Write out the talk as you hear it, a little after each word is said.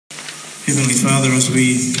Heavenly Father, as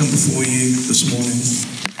we come before you this morning,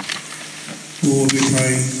 Lord, we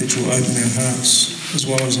pray that you'll open our hearts as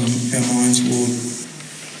well as our minds, Lord.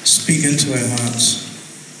 Speak into our hearts.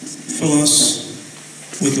 Fill us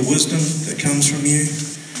with the wisdom that comes from you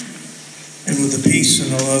and with the peace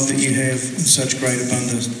and the love that you have in such great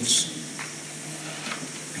abundance.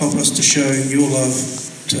 Help us to show your love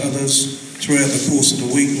to others throughout the course of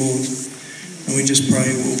the week, Lord. And we just pray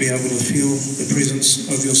we'll be able to feel the presence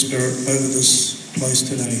of your Spirit over this place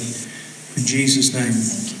today. In Jesus' name,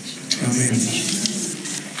 amen.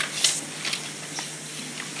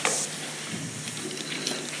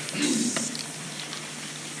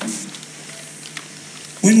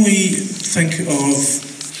 When we think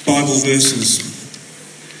of Bible verses,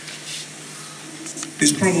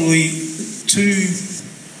 there's probably two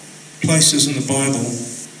places in the Bible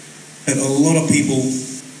that a lot of people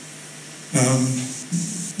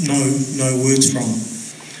know words from.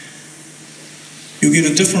 You'll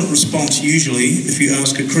get a different response usually if you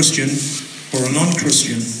ask a Christian or a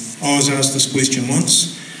non-Christian. I was asked this question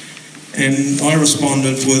once, and I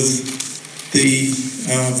responded with the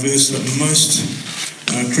verse that most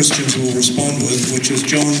Christians will respond with, which is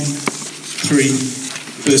John 3,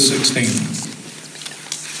 verse 16.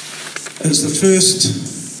 It's the first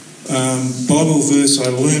Bible verse I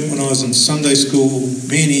learnt when I was in Sunday school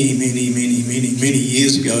many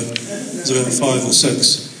years ago. It was about 5 or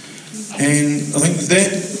 6. And I think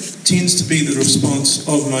that tends to be the response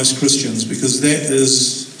of most Christians, because that is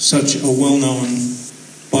such a well-known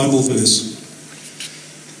Bible verse.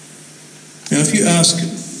 Now, if you ask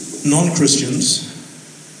non-Christians,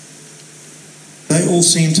 they all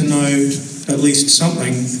seem to know at least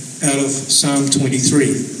something out of Psalm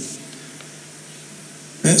 23.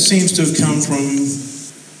 That seems to have come from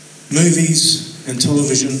movies and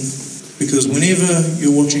television, because whenever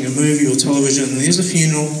you're watching a movie or television and there's a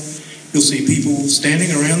funeral, you'll see people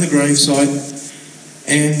standing around the gravesite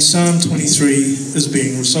and Psalm 23 is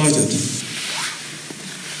being recited.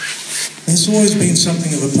 It's always been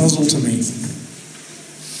something of a puzzle to me,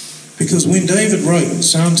 because when David wrote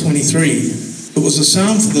Psalm 23, it was a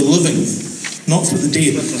psalm for the living, not for the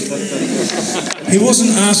dead. He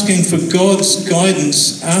wasn't asking for God's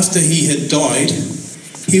guidance after he had died.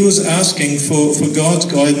 He was asking for God's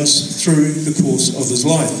guidance through the course of his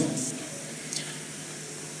life.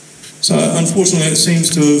 So unfortunately it seems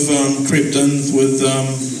to have crept in with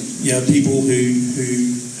people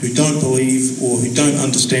who don't believe or who don't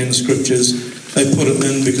understand the scriptures. They put it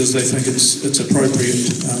in because they think it's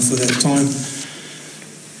appropriate for that time.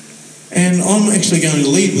 And I'm actually going to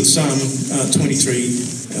lead with Psalm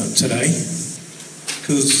 23 today,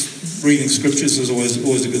 because reading scriptures is always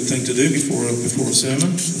a good thing to do before a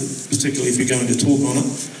sermon, particularly if you're going to talk on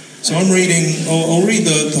it. So I'm reading. I'll read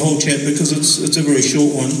the whole chapter because it's a very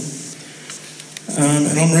short one,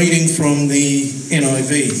 and I'm reading from the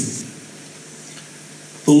NIV.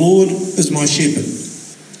 The Lord is my shepherd;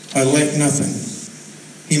 I lack nothing.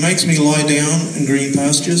 He makes me lie down in green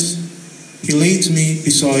pastures. He leads me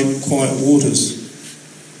beside quiet waters.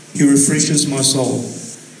 He refreshes my soul.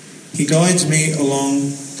 He guides me along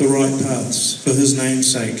the right paths for his name's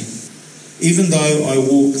sake. Even though I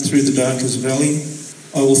walk through the darkest valley,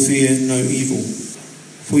 I will fear no evil,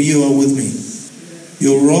 for you are with me.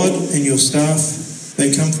 Your rod and your staff, they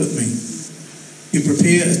comfort me. You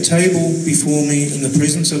prepare a table before me in the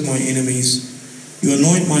presence of my enemies. You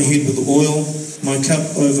anoint my head with oil, my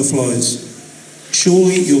cup overflows.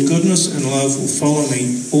 Surely your goodness and love will follow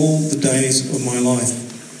me all the days of my life,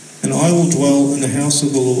 and I will dwell in the house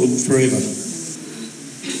of the Lord forever.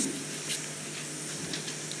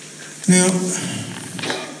 Now,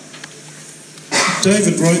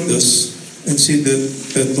 David wrote this and said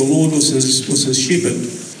that the Lord was his shepherd.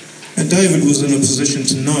 And David was in a position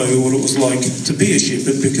to know what it was like to be a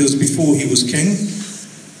shepherd, because before he was king,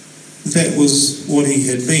 that was what he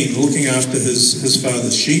had been, looking after his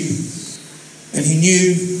father's sheep. And he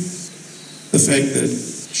knew the fact that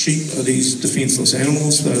sheep are these defenseless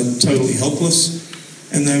animals. They're totally helpless,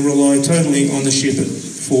 and they rely totally on the shepherd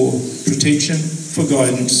for protection, for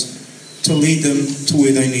guidance, to lead them to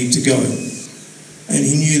where they need to go. And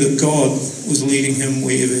he knew that God was leading him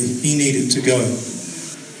wherever he needed to go.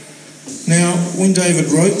 Now, when David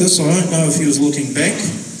wrote this, I don't know if he was looking back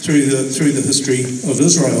through the history of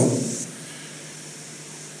Israel,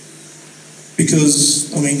 because,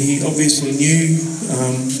 he obviously knew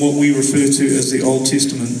what we refer to as the Old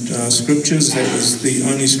Testament scriptures. That was the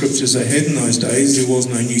only scriptures they had in those days. There was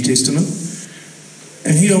no New Testament.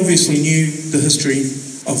 And he obviously knew the history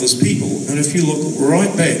of his people. And if you look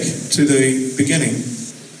right back to the beginning,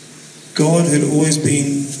 God had always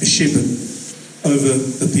been a shepherd over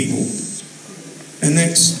the people And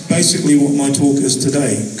that's basically what my talk is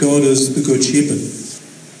today. God is the Good Shepherd.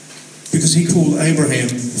 Because he called Abraham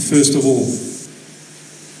first of all.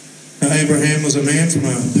 Now, Abraham was a man from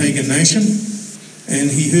a pagan nation, and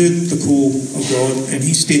he heard the call of God, and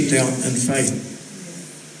he stepped out in faith.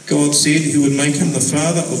 God said he would make him the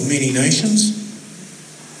father of many nations,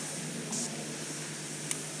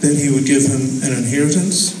 that he would give him an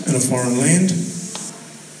inheritance in a foreign land.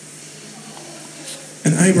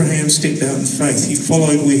 And Abraham stepped out in faith. He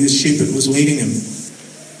followed where his shepherd was leading him.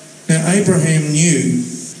 Now, Abraham knew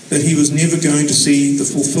that he was never going to see the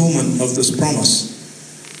fulfillment of this promise,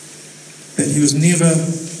 that he was never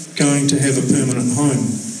going to have a permanent home,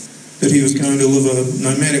 that he was going to live a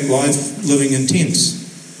nomadic life living in tents.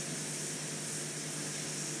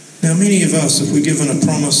 Now, many of us, if we're given a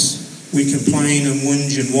promise, we complain and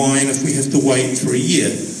whinge and whine if we have to wait for a year.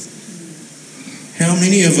 How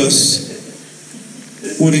many of us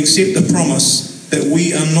would accept the promise that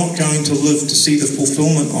we are not going to live to see the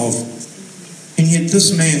fulfillment of? And yet this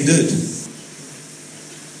man did.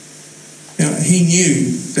 Now, he knew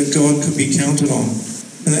that God could be counted on.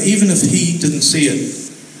 And that even if he didn't see it,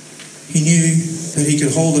 he knew that he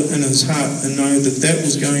could hold it in his heart and know that that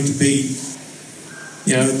was going to be,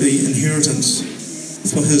 the inheritance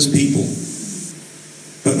for his people.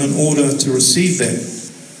 But in order to receive that,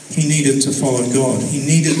 he needed to follow God. He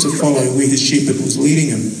needed to follow where his shepherd was leading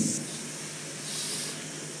him.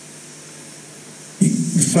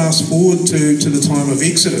 You fast forward to the time of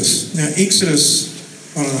Exodus. Now, Exodus,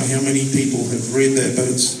 I don't know how many people have read that,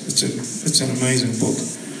 but it's an amazing book.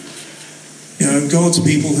 God's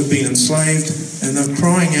people have been enslaved, and they're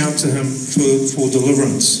crying out to him for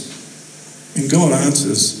deliverance. And God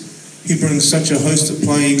answers. He brings such a host of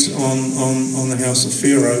plagues on the house of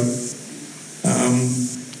Pharaoh,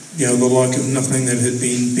 the like of nothing that had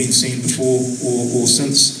been seen before or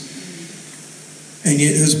since. And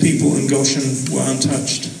yet his people in Goshen were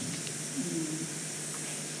untouched.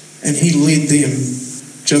 And he led them,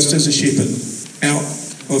 just as a shepherd, out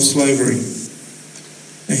of slavery.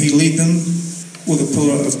 And he led them with a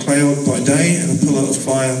pillar of cloud by day and a pillar of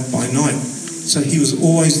fire by night. So he was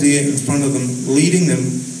always there in front of them, leading them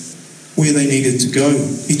where they needed to go.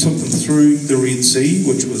 He took them through the Red Sea,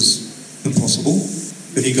 which was impossible,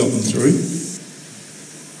 but he got them through.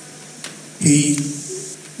 He,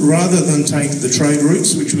 rather than take the trade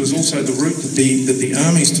routes, which was also the route that the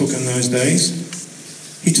armies took in those days,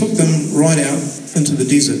 he took them right out into the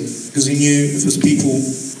desert, because he knew if his people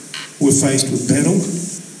were faced with battle,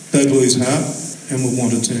 they'd lose heart and would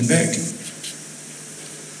want to turn back.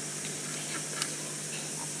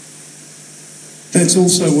 That's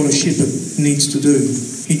also what a shepherd needs to do.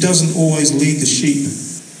 He doesn't always lead the sheep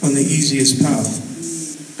on the easiest path,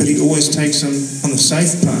 but he always takes them on the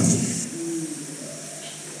safe path,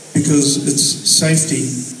 because it's safety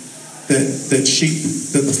that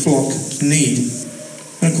the flock need.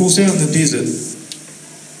 And of course, out in the desert,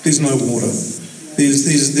 there's no water.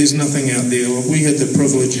 There's nothing out there. We had the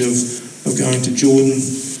privilege of going to Jordan,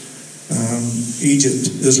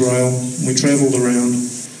 Egypt, Israel. We travelled around.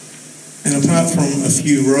 And apart from a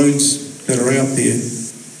few roads that are out there,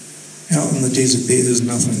 out in the desert there's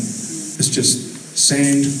nothing. It's just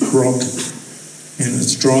sand, rock, and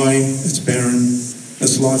it's dry, it's barren,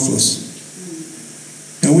 it's lifeless.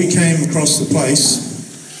 Now we came across the place,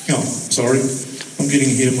 I'm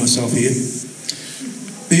getting ahead of myself here.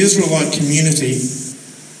 The Israelite community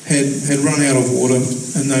had run out of water,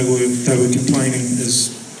 and they were complaining,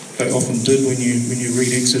 as they often did when you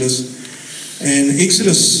read Exodus. And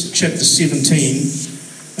Exodus chapter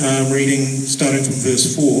 17, reading starting from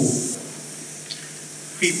verse 4,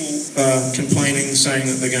 people are complaining, saying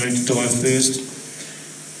that they're going to die of thirst.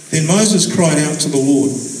 Then Moses cried out to the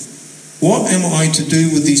Lord, "What am I to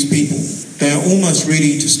do with these people? They are almost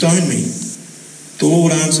ready to stone me." The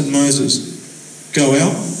Lord answered Moses, "Go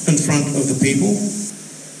out in front of the people,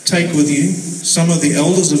 take with you some of the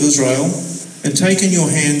elders of Israel, and take in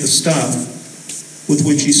your hand the staff with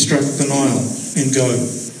which you struck the Nile, and go.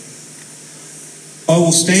 I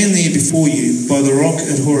will stand there before you by the rock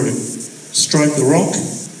at Horeb. Strike the rock,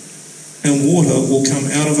 and water will come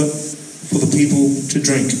out of it for the people to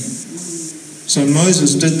drink." So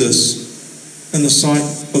Moses did this in the sight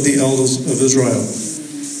of the elders of Israel.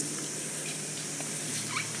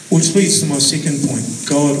 Which leads to my second point.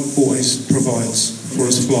 God always provides for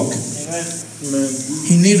his flock. Amen.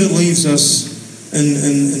 He never leaves us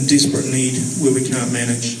in desperate need where we can't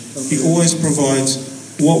manage. He always provides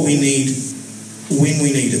what we need when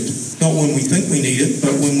we need it. Not when we think we need it,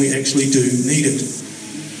 but when we actually do need it.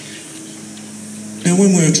 Now,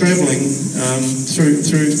 when we were travelling through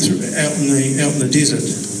out in the desert,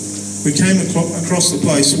 we came across the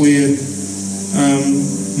place where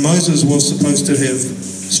Moses was supposed to have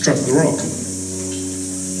struck the rock.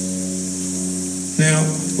 Now,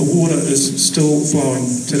 the water is still flowing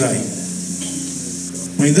today.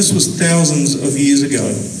 I mean, this was thousands of years ago,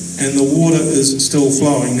 and the water is still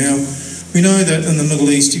flowing. Now, we know that in the Middle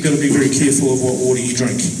East, you've got to be very careful of what water you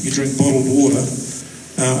drink. You drink bottled water,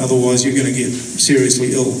 otherwise you're going to get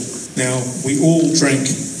seriously ill. Now, we all drank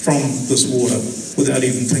from this water without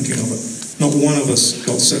even thinking of it. Not one of us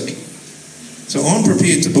got sick. So I'm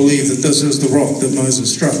prepared to believe that this is the rock that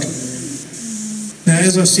Moses struck. Now,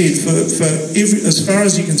 as I said, as far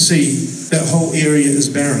as you can see, that whole area is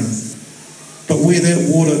barren. But where that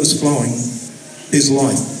water is flowing, there's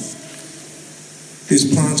life. There's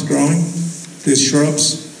plants growing, there's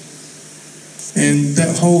shrubs, and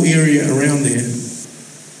that whole area around there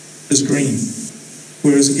is green,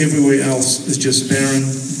 whereas everywhere else is just barren,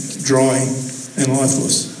 dry, and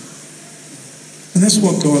lifeless. And that's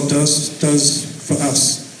what God does for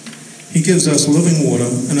us. He gives us living water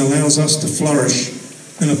and allows us to flourish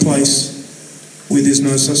in a place where there's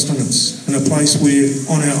no sustenance, in a place where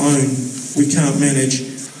on our own we can't manage,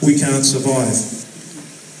 we can't survive.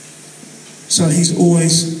 So he's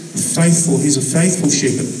always faithful. He's a faithful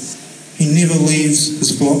shepherd. He never leaves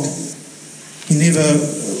his flock. He never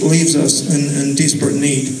leaves us in desperate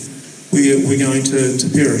need where we're going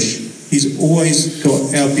to perish. He's always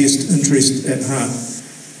got our best interest at heart.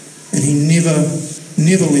 And he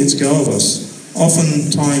never lets go of us.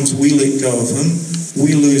 Oftentimes we let go of him.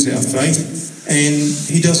 We lose our faith. And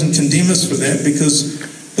he doesn't condemn us for that, because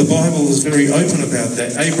the Bible is very open about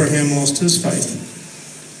that. Abraham lost his faith.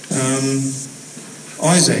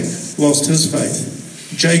 Isaac lost his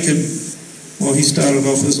faith. Jacob, well, he started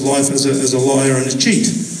off his life as a liar and a cheat.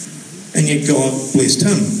 And yet God blessed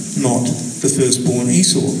him, not the firstborn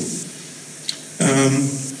Esau.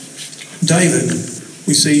 David,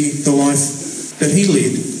 we see the life that he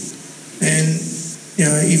led. And, you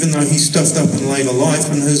know, even though he stuffed up in later life,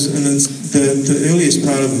 in the earliest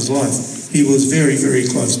part of his life, he was very, very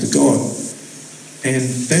close to God. And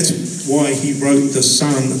that's why he wrote the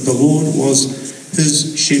Psalm that the Lord was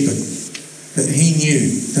his shepherd, that he knew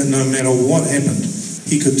that no matter what happened,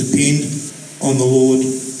 he could depend on the Lord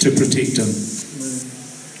to protect him.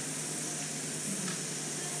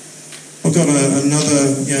 I've got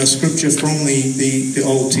another scripture from the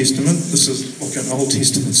Old Testament. This is like an Old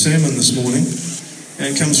Testament sermon this morning,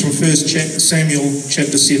 and it comes from 1 Samuel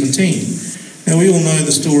chapter 17. Now, we all know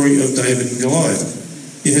the story of David and Goliath.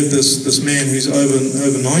 You have this man who's over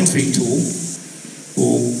 9 feet tall,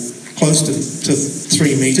 or close to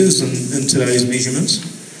 3 meters in today's measurements.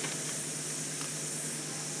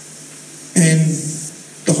 And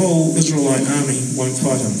the whole Israelite army won't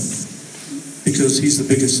fight him, because he's the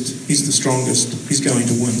biggest, he's the strongest, he's going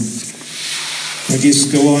to win. I guess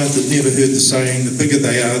Goliath had never heard the saying, the bigger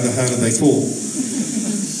they are, the harder they fall.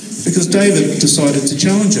 Because David decided to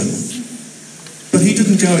challenge him. But he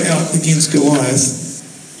didn't go out against Goliath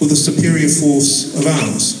with a superior force of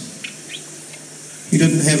arms. He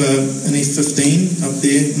didn't have an F-15 up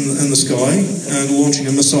there in the sky and launching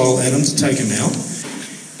a missile at him to take him out.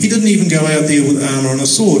 He didn't even go out there with armour and a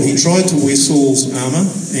sword. He tried to wear Saul's armour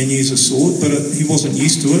and use a sword, but he wasn't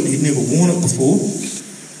used to it. He'd never worn it before.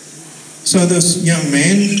 So this young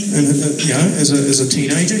man, as a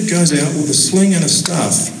teenager, goes out with a sling and a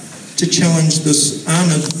staff to challenge this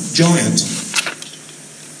armoured giant.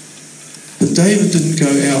 But David didn't go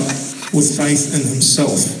out with faith in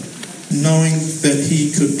himself, knowing that he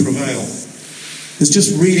could prevail. It's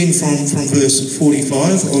just reading from verse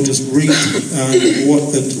 45. I'll just read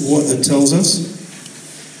what it tells us.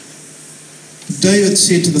 David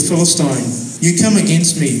said to the Philistine, "You come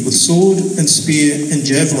against me with sword and spear and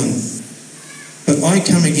javelin, but I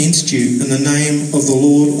come against you in the name of the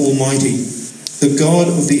Lord Almighty, the God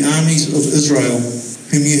of the armies of Israel,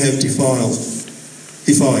 whom you have defied.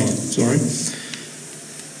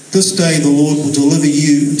 This day the Lord will deliver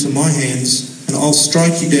you into my hands, and I'll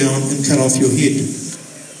strike you down and cut off your head.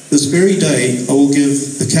 This very day I will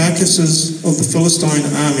give the carcasses of the Philistine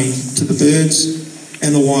army to the birds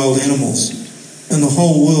and the wild animals, and the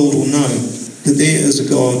whole world will know that there is a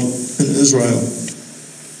God in Israel.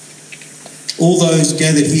 All those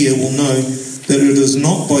gathered here will know that it is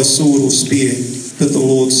not by sword or spear that the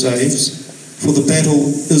Lord saves, for the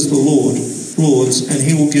battle is the Lord's, and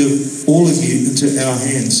he will give all of you into our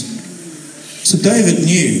hands." So David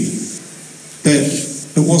knew that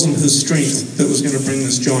it wasn't his strength that was going to bring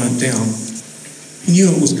this giant down. He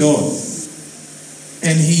knew it was God.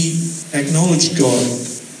 And he acknowledged God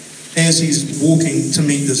as he's walking to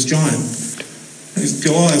meet this giant. There's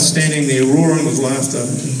Goliath standing there roaring with laughter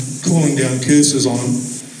and calling down curses on him.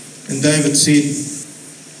 And David said,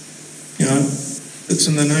 it's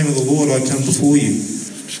in the name of the Lord I come before you.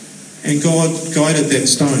 And God guided that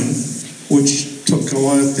stone, which took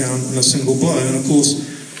Goliath down in a single blow. And of course,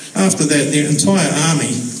 after that, their entire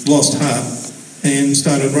army lost heart and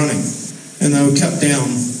started running. And they were cut down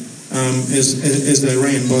as they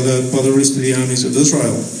ran by the rest of the armies of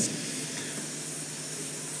Israel.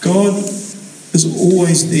 God is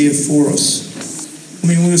always there for us. I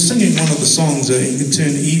mean, we were singing one of the songs that He can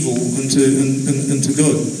turn evil into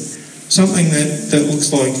good. Something that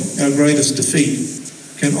looks like our greatest defeat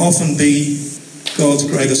can often be God's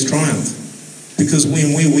greatest triumph. Because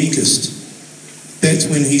when we're weakest, that's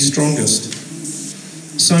when He's strongest.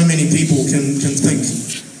 So many people can think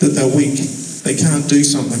that they're weak. They can't do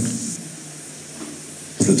something.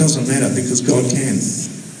 But it doesn't matter, because God can.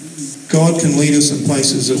 God can lead us in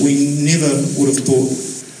places that we never would have thought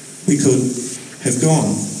we could have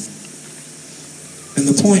gone. And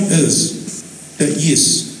the point is that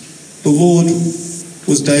yes, the Lord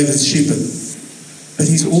was David's shepherd, but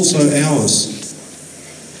He's also ours.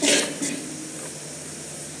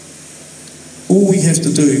 All we have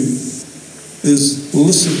to do is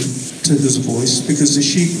listen to His voice, because the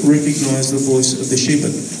sheep recognise the voice of the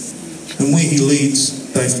shepherd. And where He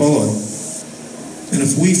leads, they follow. And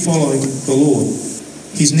if we follow the Lord,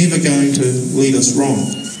 He's never going to lead us wrong.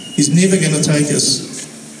 He's never going to take us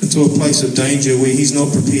into a place of danger where He's not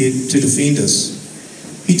prepared to defend us.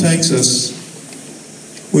 He takes us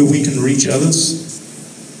where we can reach others,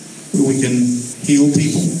 where we can heal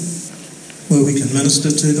people, where we can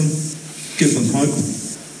minister to them, give them hope.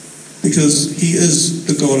 Because He is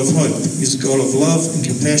the God of hope. He's the God of love and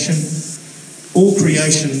compassion. All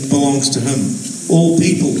creation belongs to Him. All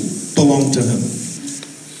people belong to Him.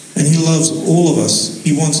 And He loves all of us.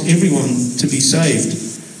 He wants everyone to be saved.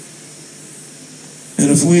 And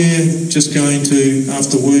if we're just going to,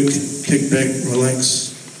 after work, kick back, relax,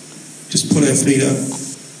 just put our feet up,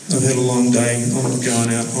 I've had a long day, I'm not going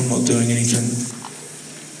out, I'm not doing anything.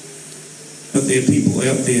 But there are people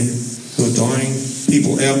out there who are dying,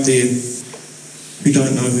 people out there who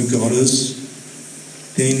don't know who God is,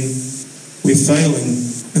 then we're failing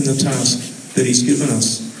in the task that He's given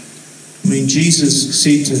us. I mean, Jesus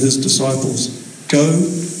said to His disciples, "Go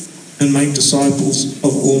and make disciples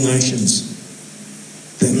of all nations."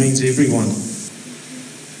 That means everyone.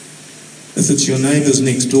 If it's your neighbours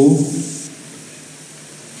next door,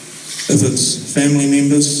 if it's family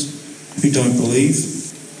members who don't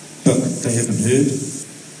believe, but they haven't heard,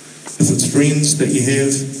 if it's friends that you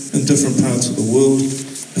have in different parts of the world,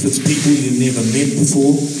 if it's people you've never met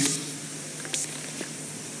before,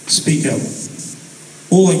 speak up.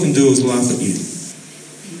 All they can do is laugh at you.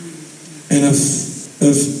 And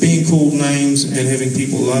if being called names and having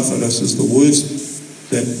people laugh at us is the worst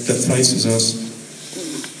that faces us,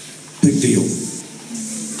 big deal.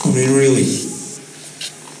 I mean, really.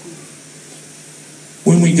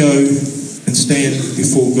 When we go and stand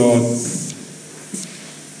before God,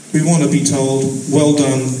 we want to be told, "Well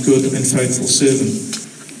done, good and faithful servant."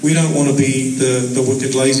 We don't want to be the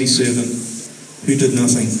wicked, lazy servant who did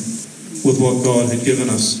nothing with what God had given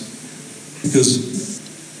us. Because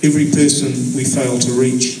every person we fail to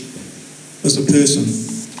reach is a person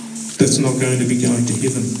that's not going to be going to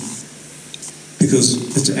heaven.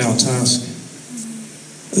 Because it's our task.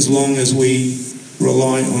 As long as we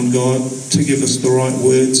rely on God to give us the right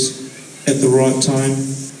words at the right time,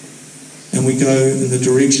 and we go in the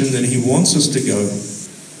direction that He wants us to go,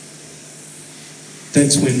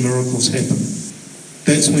 that's when miracles happen.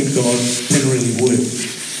 That's when God can really work.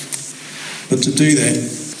 But to do that,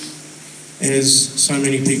 as so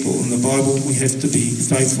many people in the Bible, we have to be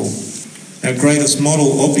faithful. Our greatest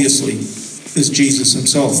model, obviously, is Jesus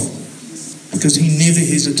Himself, because He never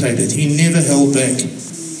hesitated. He never held back.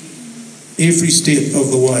 Every step of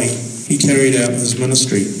the way, He carried out His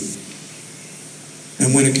ministry.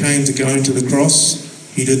 And when it came to going to the cross,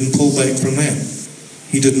 He didn't pull back from that.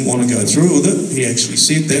 He didn't want to go through with it. He actually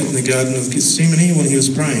said that in the Garden of Gethsemane when He was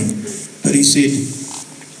praying. But He said,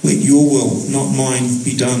 "Let your will, not mine,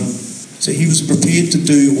 be done." So He was prepared to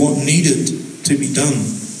do what needed to be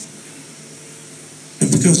done.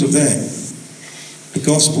 And because of that, the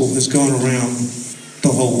gospel has gone around the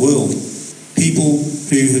whole world. People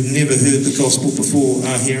who had never heard the gospel before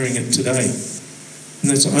are hearing it today. And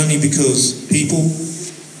that's only because people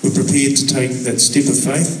were prepared to take that step of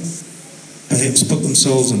faith, perhaps put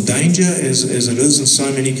themselves in danger, as it is in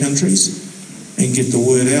so many countries, and get the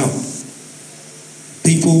word out.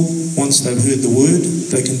 People, once they've heard the word,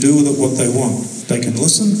 they can do with it what they want. They can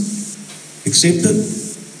listen, accept it,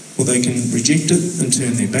 or they can reject it and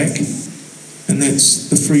turn their back. And that's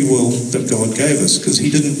the free will that God gave us, because he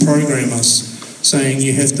didn't program us saying,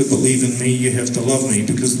 you have to believe in me, you have to love me,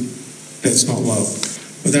 because that's not love.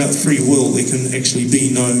 Without free will, there can actually be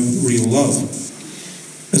no real love.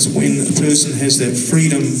 It's when a person has that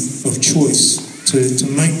freedom of choice to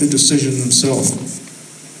make the decision themselves.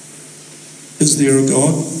 Is there a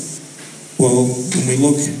God? Well, when we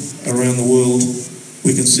look around the world,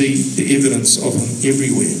 we can see the evidence of him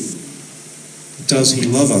everywhere. Does he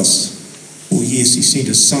love us? Well, yes, he sent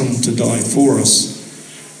his son to die for us,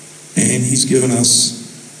 and he's given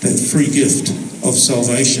us that free gift of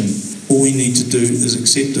salvation. All we need to do is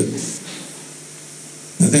accept it.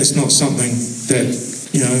 Now, that's not something that,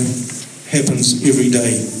 happens every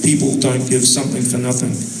day. People don't give something for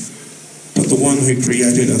nothing. But the one who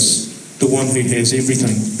created us, the one who has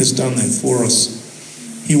everything, has done that for us.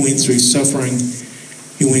 He went through suffering,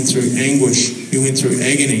 he went through anguish, he went through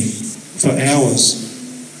agony for hours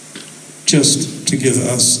just to give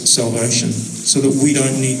us salvation, so that we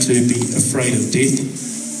don't need to be afraid of death.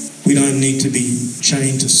 We don't need to be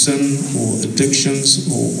chained to sin or addictions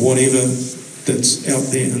or whatever that's out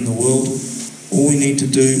there in the world. All we need to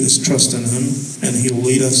do is trust in him, and he'll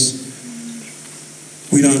lead us.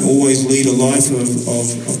 We don't always lead a life of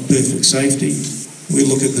perfect safety. We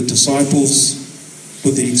look at the disciples,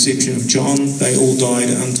 with the exception of John, they all died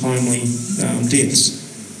untimely deaths.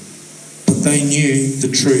 But they knew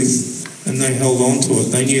the truth, and they held on to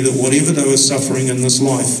it. They knew that whatever they were suffering in this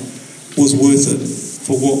life was worth it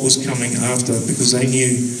for what was coming after, because they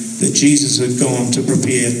knew that Jesus had gone to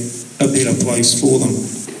prepare a better place for them.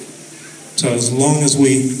 So as long as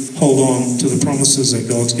we hold on to the promises that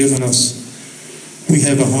God's given us, we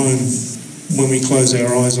have a home when we close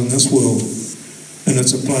our eyes on this world, and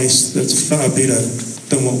it's a place that's far better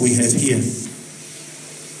than what we have here.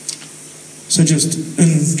 So just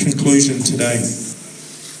in conclusion today,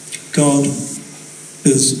 God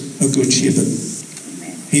is a good shepherd.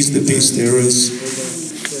 He's the best there is.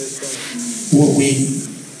 What we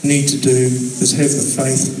need to do is have the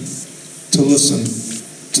faith to listen,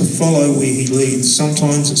 to follow where he leads.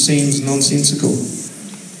 Sometimes it seems nonsensical.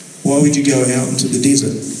 Why would you go out into the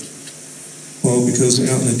desert? Well, because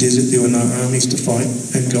out in the desert there were no armies to fight,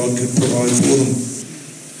 and God could provide for them.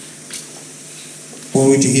 Why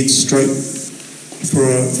would you head straight for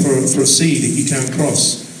a sea that you can't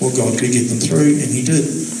cross? Well, God could get them through, and he did.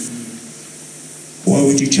 Why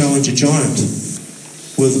would you challenge a giant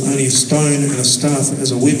with only a stone and a staff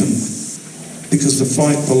as a weapon? Because the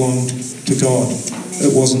fight belonged to God.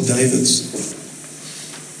 It wasn't David's.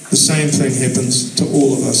 The same thing happens to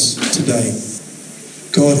all of us today.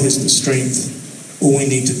 God has the strength. All we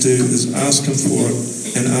need to do is ask him for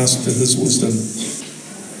it and ask for his wisdom.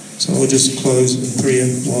 So I'll just close in prayer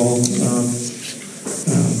while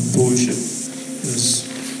the worship is.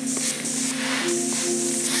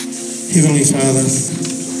 Heavenly Father,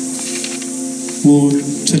 Lord,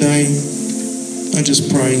 today I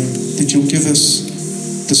just pray that you'll give us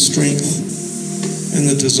the strength and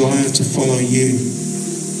the desire to follow you,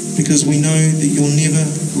 because we know that you'll never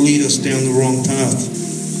lead us down the wrong path.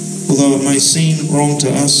 Although it may seem wrong to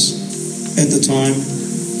us at the time,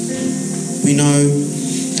 we know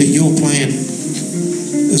that your plan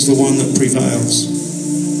is the one that prevails.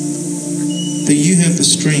 That you have the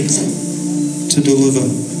strength to deliver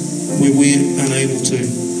where we're unable to.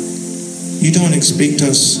 You don't expect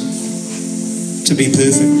us to be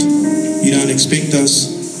perfect. You don't expect us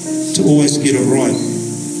to always get it right.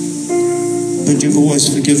 But you always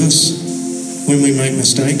forgive us when we make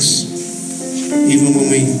mistakes, even when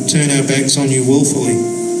we turn our backs on you willfully.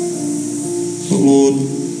 But Lord,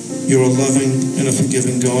 you're a loving and a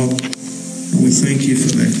forgiving God, and we thank you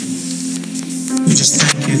for that. We just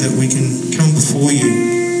thank you that we can come before you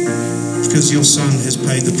because your Son has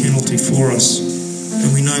paid the penalty for us,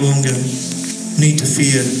 and we no longer need to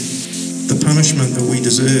fear the punishment that we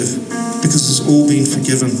deserve, because it's all been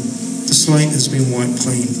forgiven. The slate has been wiped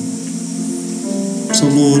clean. So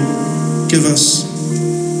Lord, give us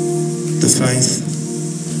the faith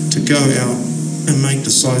to go out and make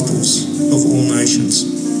disciples of all nations.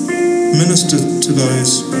 Minister to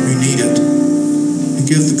those who need it, and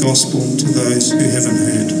give the gospel to those who haven't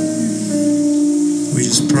heard. We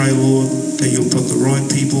just pray, Lord, that you'll put the right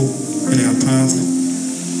people in our path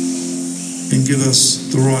and give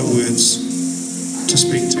us the right words to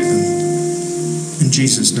speak to them. In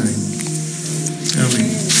Jesus' name,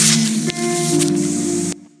 amen.